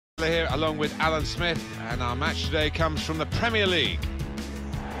Here along with Alan Smith, and our match today comes from the Premier League.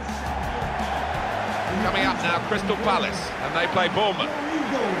 Coming up now, Crystal Palace, and they play Bournemouth.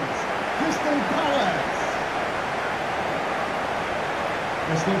 Crystal Palace.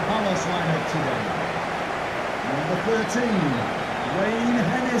 Crystal Palace lineup today. Number 13, Wayne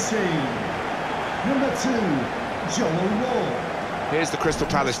Hennessy. Number 2, Joel Ward. Here's the Crystal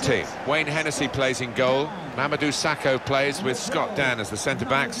Palace team. Wayne Hennessy plays in goal. Mamadou Sakho plays with Scott Dan as the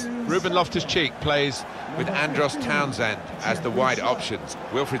centre-backs. Ruben Loftus-Cheek plays with Andros Townsend as the wide options.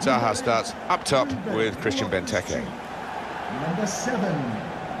 Wilfried Zaha starts up top with Christian Benteke. Number 7,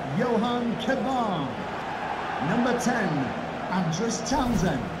 Johan Caban. Number 10, Andros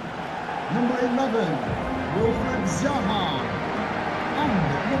Townsend. Number 11, Wilfried Zaha.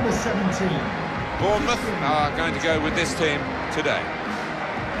 And number 17. Bournemouth are going to go with this team today.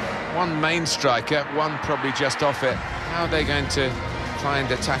 One main striker, one probably just off it. How are they going to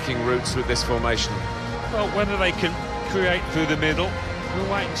find attacking routes with this formation? Well, whether they can create through the middle,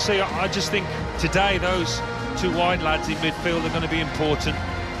 we'll wait and see. I just think today those two wide lads in midfield are going to be important.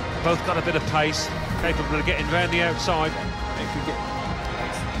 Both got a bit of pace, capable of getting round the outside.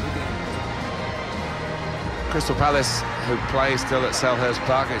 Crystal Palace, who play still at Selhurst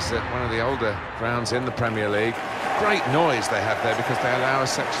Park, is at one of the older grounds in the Premier League. Great noise they have there because they allow a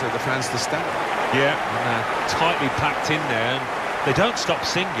section of the fans to stand. Yeah, and tightly packed in there, and they don't stop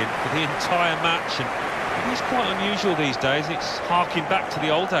singing for the entire match, and it is quite unusual these days. It's harking back to the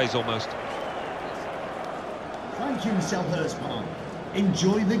old days almost. Thank you, Selhurst Park.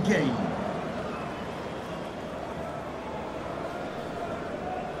 Enjoy the game.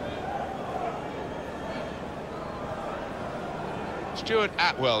 Stuart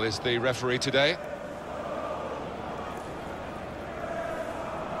Atwell is the referee today.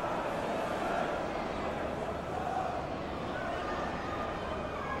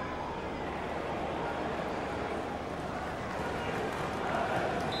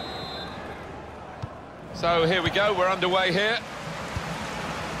 So here we go, we're underway here.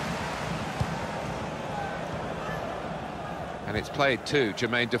 And it's played to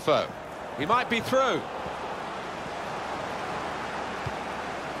Jermaine Defoe. He might be through.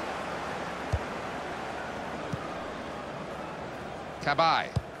 Cabai.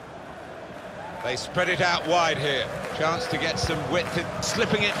 They spread it out wide here. Chance to get some width in,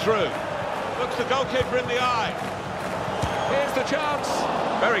 slipping it through. Looks the goalkeeper in the eye. Here's the chance.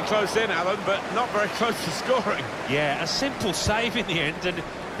 Very close in, Alan, but not very close to scoring. Yeah, a simple save in the end, and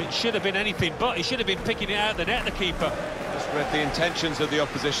it should have been anything but. He should have been picking it out of the net, the keeper. Just read the intentions of the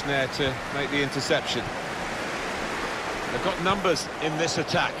opposition there to make the interception. They've got numbers in this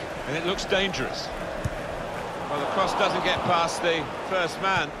attack, and it looks dangerous. Well, the cross doesn't get past the first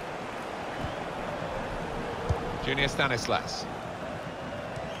man. Junior Stanislas.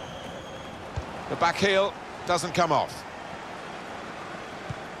 The back heel doesn't come off.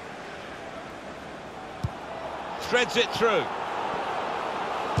 Threads it through.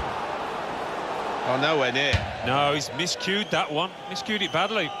 Oh, nowhere near. No, he's miscued that one. Miscued it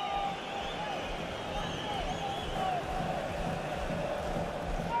badly.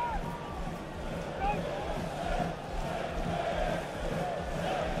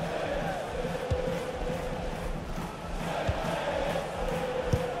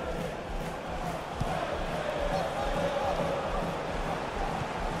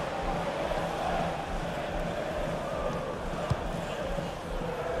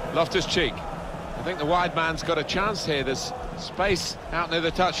 Loftus-Cheek. I think the wide man's got a chance here. There's space out near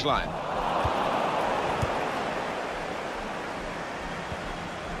the touchline.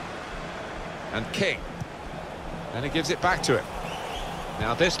 And King. And he gives it back to him.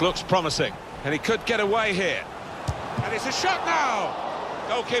 Now this looks promising. And he could get away here. And it's a shot now!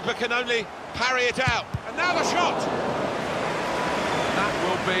 Goalkeeper can only parry it out. And now the shot! That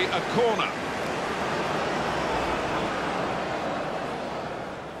will be a corner.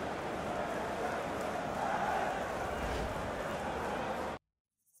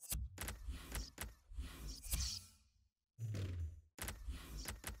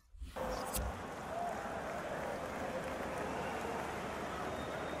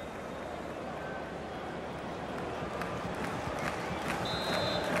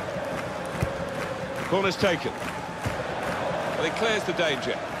 Corner's taken. Well, he clears the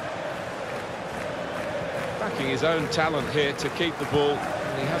danger. Backing his own talent here to keep the ball,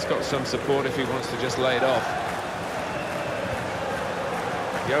 and he has got some support if he wants to just lay it off.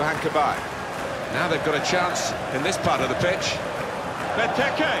 Johan Cabai. Now they've got a chance in this part of the pitch.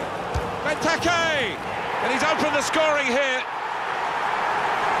 Benteke! Benteke! And he's opened the scoring here.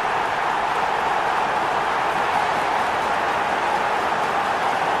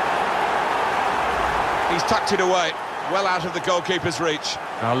 He's tucked it away, well out of the goalkeeper's reach.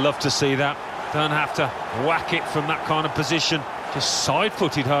 I love to see that. Don't have to whack it from that kind of position. Just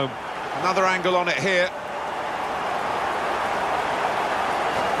side-footed home. Another angle on it here.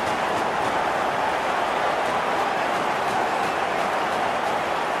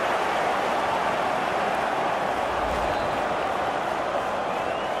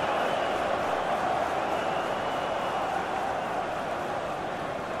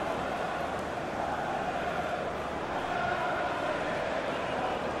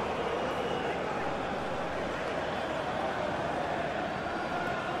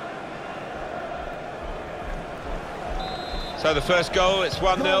 So the first goal, it's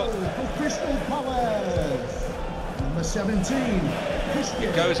 1-0. Goal for Crystal Palace. Number 17, Christian.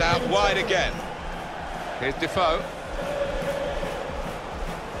 It goes out wide again. Here's Defoe.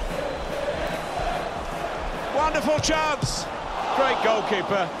 Wonderful chance. Great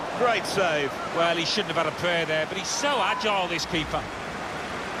goalkeeper, great save. Well, he shouldn't have had a prayer there, but he's so agile, this keeper.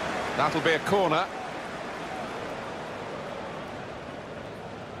 That'll be a corner.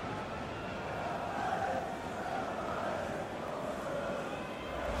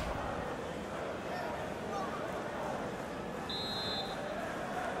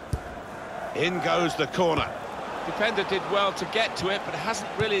 In goes the corner. Defender did well to get to it, but hasn't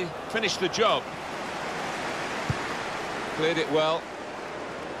really finished the job. Cleared it well.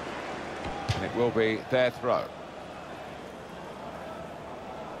 And it will be their throw.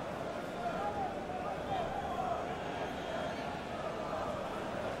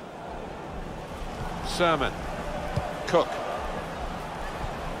 Sermon. Cook.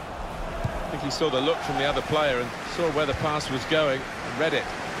 I think he saw the look from the other player and saw where the pass was going and read it.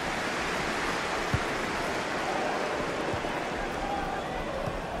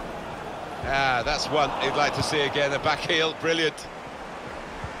 Ah, that's one he'd like to see again, a back heel, brilliant.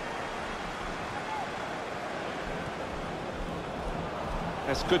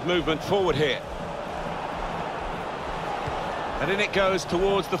 That's good movement forward here. And in it goes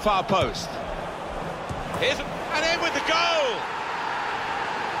towards the far post. And in with the goal!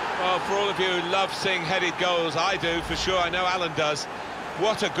 Well, for all of you who love seeing headed goals, I do, for sure, I know Alan does.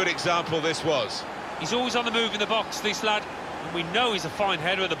 What a good example this was. He's always on the move in the box, this lad. And we know he's a fine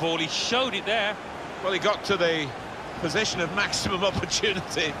header of the ball. He showed it there. Well, he got to the position of maximum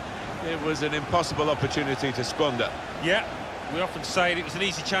opportunity. It was an impossible opportunity to squander. Yeah, we often say it was an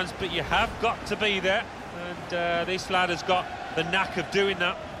easy chance, but you have got to be there. And this lad has got the knack of doing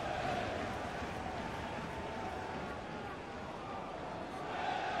that.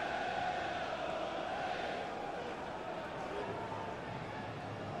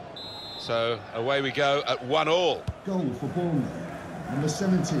 So away we go at 1-1. Goal for Bournemouth. Number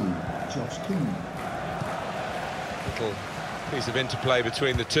 17, Josh King. Little piece of interplay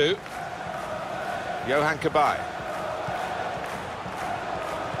between the two. Johan Cabaye.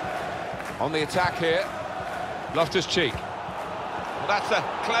 On the attack here. Loftus-Cheek. Well, that's a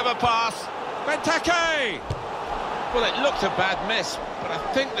clever pass. Benteke! Well, it looked a bad miss, but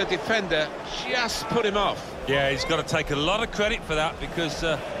I think the defender just put him off. Yeah, he's got to take a lot of credit for that because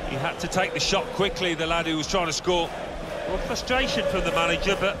he had to take the shot quickly, the lad who was trying to score. Well, frustration from the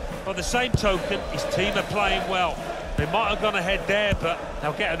manager, but by the same token, his team are playing well. They might have gone ahead there, but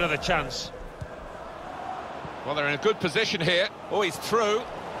they'll get another chance. Well, they're in a good position here. Oh, he's through.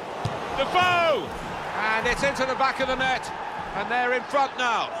 Defoe! And it's into the back of the net. And they're in front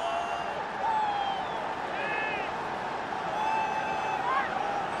now.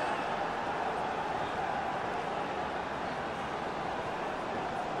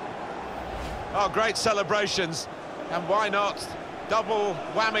 Oh, great celebrations. And why not? Double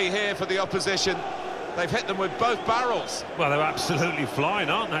whammy here for the opposition. They've hit them with both barrels. Well, they're absolutely flying,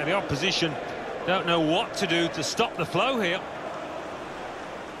 aren't they? The opposition don't know what to do to stop the flow here.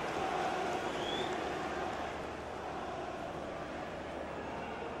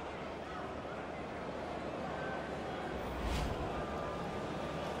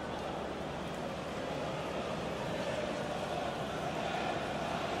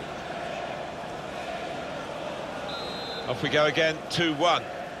 Off we go again, 2-1. Goal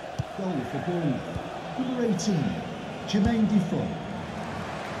for Bournemouth. Number 18, Jermaine Defoe.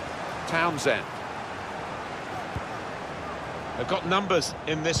 Townsend. They've got numbers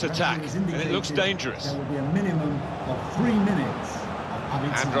in this attack, and it looks dangerous. There will be a minimum of 3 minutes of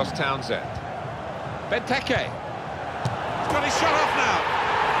added time. Andros Townsend. Benteke. He's got his shot off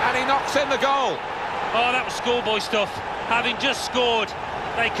now, and he knocks in the goal. Oh, that was schoolboy stuff. Having just scored,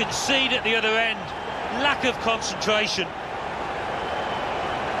 they concede at the other end. Lack of concentration.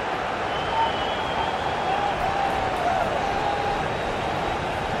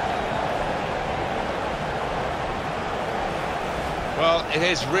 Well, it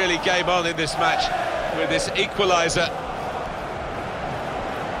is really game on in this match with this equaliser.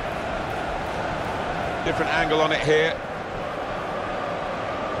 Different angle on it here.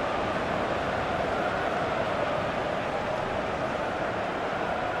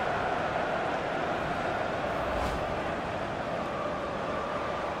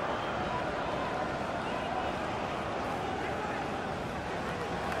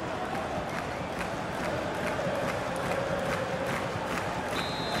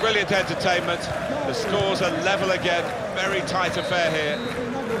 Brilliant entertainment. The scores are level again. Very tight affair here.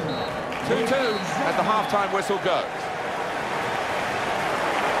 2-2 as the half-time whistle goes.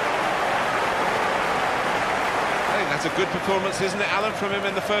 I think that's a good performance, isn't it, Alan, from him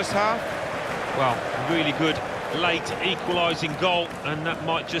in the first half? Well, really good late equalising goal, and that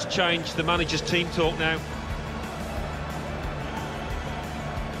might just change the manager's team talk now.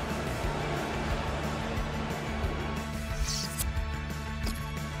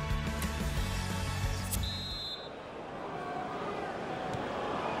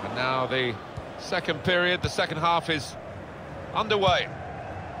 And now the second period, the second half is underway.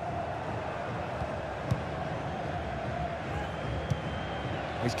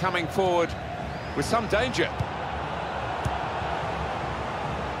 He's coming forward with some danger.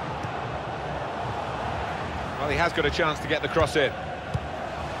 Well, he has got a chance to get the cross in.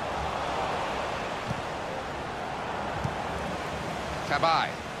 Cabaye.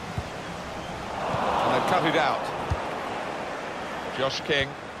 And they've cut it out. Josh King.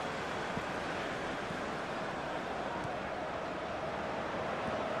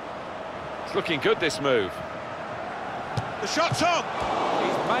 It's looking good, this move. The shot's on!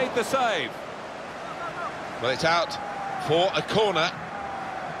 He's made the save. Well, it's out for a corner.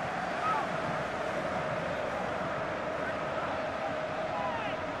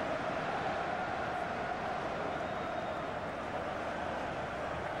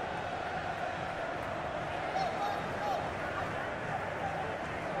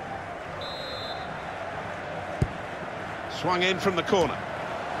 Swung in from the corner.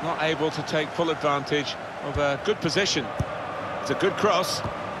 Not able to take full advantage of a good position. It's a good cross.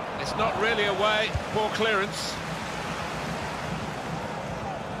 It's not really away. Poor clearance.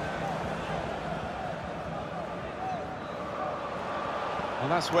 Well,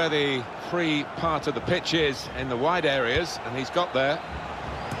 that's where the free part of the pitch is, in the wide areas, and he's got there.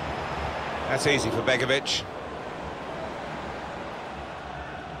 That's easy for Begovic.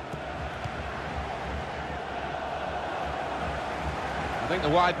 I think the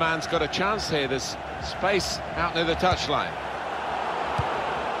wide man's got a chance here. There's space out near the touchline.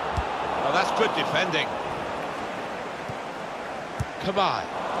 Well, that's good defending. Cabaye.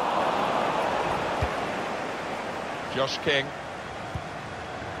 Josh King.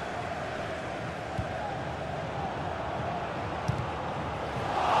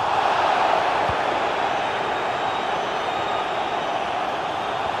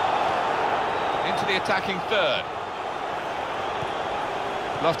 Into the attacking third.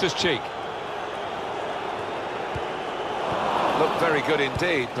 Loftus-Cheek. Looked very good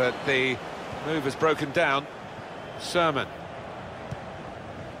indeed, but the move has broken down. Sermon.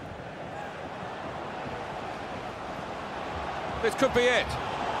 This could be it.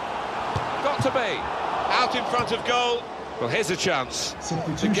 Got to be. Out in front of goal. Well, here's a chance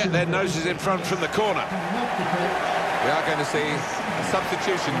to get their noses in front from the corner. We are going to see a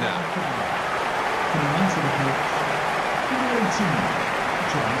substitution now.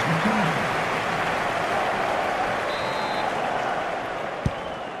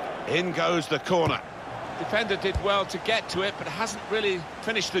 In goes the corner. Defender did well to get to it, but hasn't really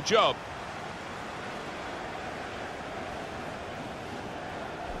finished the job.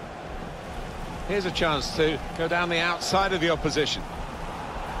 Here's a chance to go down the outside of the opposition.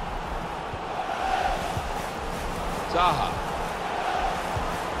 Zaha.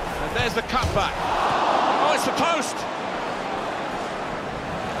 And there's the cutback. Oh, it's the post!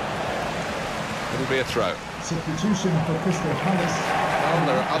 It'll be a throw. Substitution for Crystal Palace. Well,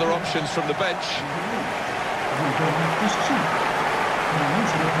 there are other options from the bench.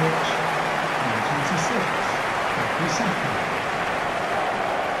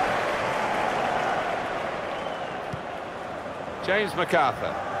 James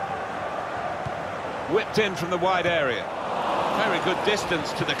MacArthur. Whipped in from the wide area. Very good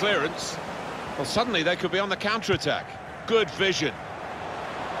distance to the clearance. Well, suddenly they could be on the counter-attack. Good vision.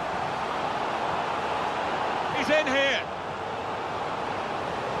 He's in here.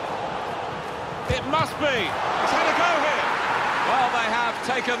 It must be. He's had a go here. Well, they have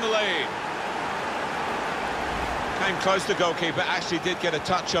taken the lead. Came close to goalkeeper, actually did get a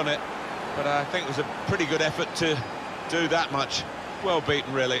touch on it, but I think it was a pretty good effort to do that much. Well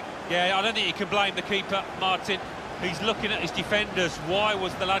beaten, really. Yeah, I don't think you can blame the keeper, Martin. He's looking at his defenders. Why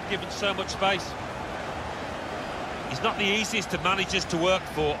was the lad given so much space? He's not the easiest of managers to work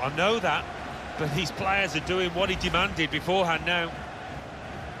for, I know that, but these players are doing what he demanded beforehand now.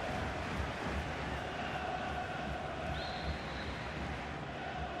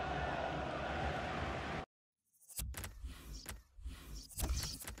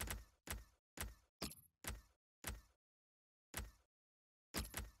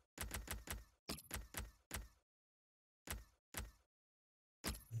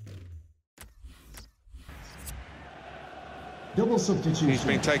 Double substitution. He's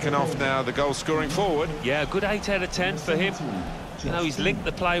been taken off now, the goal scoring forward. Yeah, good 8 out of 10 for him. You know, he's linked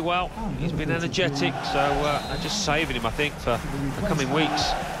the play well, he's been energetic, so they're just saving him, I think, for the coming weeks.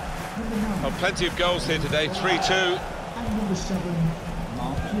 Oh, plenty of goals here today, 3-2. And number 7,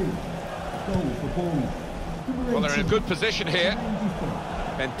 Mark Hugh. Goal for Bournemouth. Well, they're in a good position here.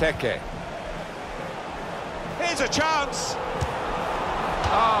 Benteke. Here's a chance.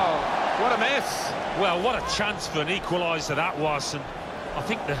 Oh, what a miss. Well, what a chance for an equaliser that was, and I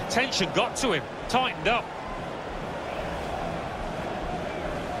think the tension got to him, tightened up.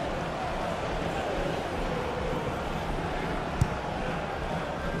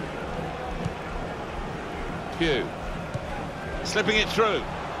 Hugh. Slipping it through.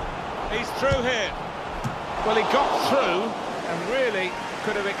 He's through here. Well, he got through and really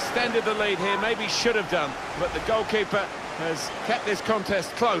could have extended the lead here, maybe should have done, but the goalkeeper has kept this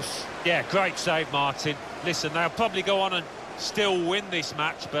contest close. Yeah, great save, Martin. Listen, they'll probably go on and still win this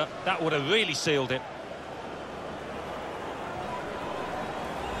match, but that would have really sealed it.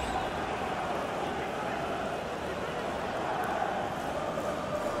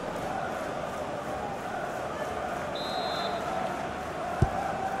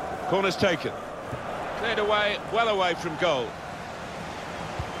 Corner's taken. Cleared away, well away from goal.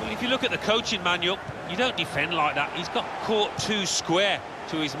 Well, if you look at the coaching manual, you don't defend like that. He's got caught too square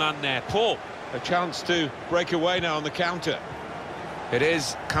to his man there. Poor. A chance to break away now on the counter. It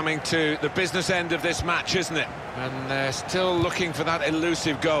is coming to the business end of this match, isn't it? And they're still looking for that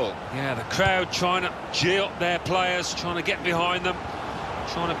elusive goal. Yeah, the crowd trying to cheer up their players, trying to get behind them,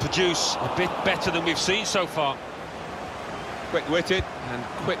 trying to produce a bit better than we've seen so far. Quick-witted and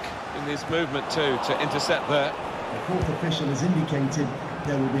quick in his movement too to intercept there. The fourth official has indicated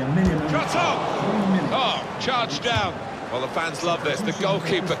there will be a minimum Shots of on! 3 minutes. Oh, charged down. Well, the fans love this. The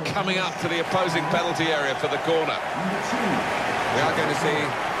goalkeeper coming up to the opposing penalty area for the corner. Number 2. We are going to see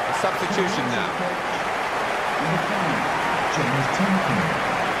a substitution now. Number 5, James Thompson.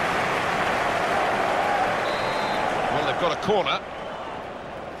 Well, they've got a corner.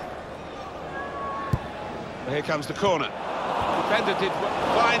 Here comes the corner. Defender did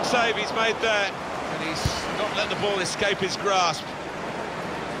fine save he's made there, and he's not let the ball escape his grasp.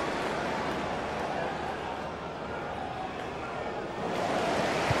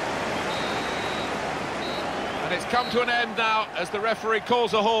 And it's come to an end now as the referee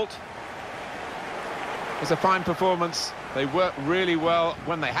calls a halt. It's a fine performance. They worked really well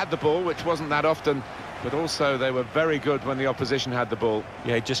when they had the ball, which wasn't that often, but also they were very good when the opposition had the ball.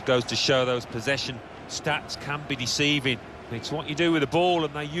 Yeah, it just goes to show those possession stats can be deceiving. It's what you do with the ball,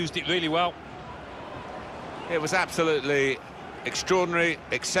 and they used it really well. It was absolutely extraordinary,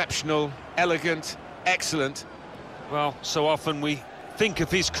 exceptional, elegant, excellent. Well, so often we think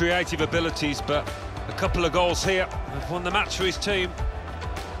of his creative abilities, but a couple of goals here have won the match for his team.